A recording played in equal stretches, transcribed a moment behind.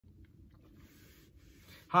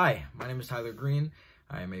Hi, my name is Tyler Greene.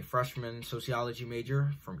 I am a freshman sociology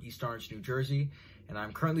major from East Orange, New Jersey, and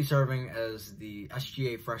I'm currently serving as the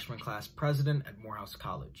SGA freshman class president at Morehouse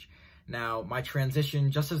College. Now, my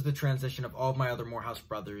transition, just as the transition of all of my other Morehouse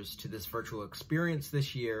brothers to this virtual experience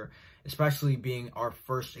this year, especially being our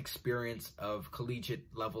first experience of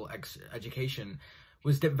collegiate level education,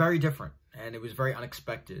 was very different, and it was very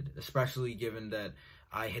unexpected, especially given that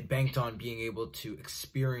I had banked on being able to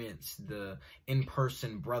experience the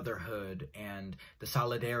in-person brotherhood and the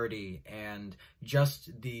solidarity and just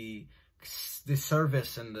the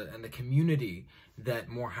service and the community that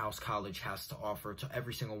Morehouse College has to offer to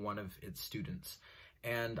every single one of its students.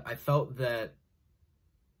 And I felt that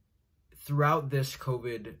throughout this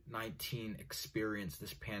COVID-19 experience,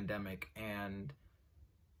 this pandemic, and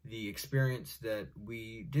the experience that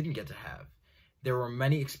we didn't get to have, there were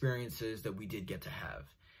many experiences that we did get to have.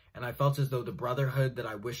 And I felt as though the brotherhood that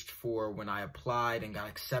I wished for when I applied and got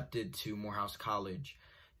accepted to Morehouse College,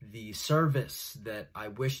 the service that I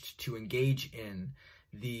wished to engage in,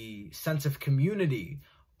 the sense of community,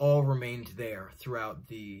 all remained there throughout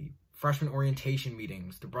the freshman orientation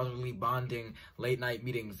meetings, the brotherly bonding late night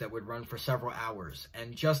meetings that would run for several hours,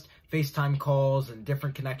 and just FaceTime calls and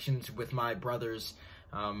different connections with my brothers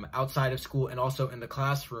outside of school and also in the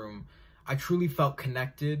classroom. I truly felt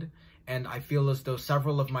connected, and I feel as though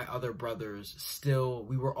several of my other brothers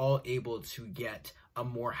we were all able to get a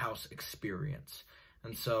Morehouse experience.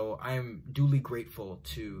 And so I am duly grateful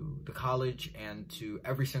to the college and to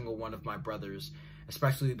every single one of my brothers,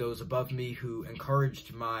 especially those above me who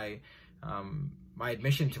encouraged my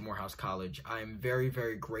admission to Morehouse College. I am very,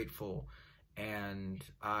 very grateful, and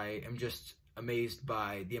I am just amazed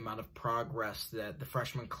by the amount of progress that the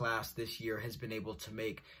freshman class this year has been able to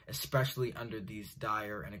make, especially under these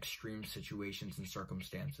dire and extreme situations and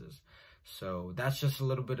circumstances. So that's just a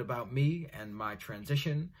little bit about me and my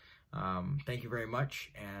transition. Thank you very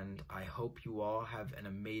much, and I hope you all have an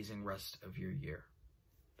amazing rest of your year.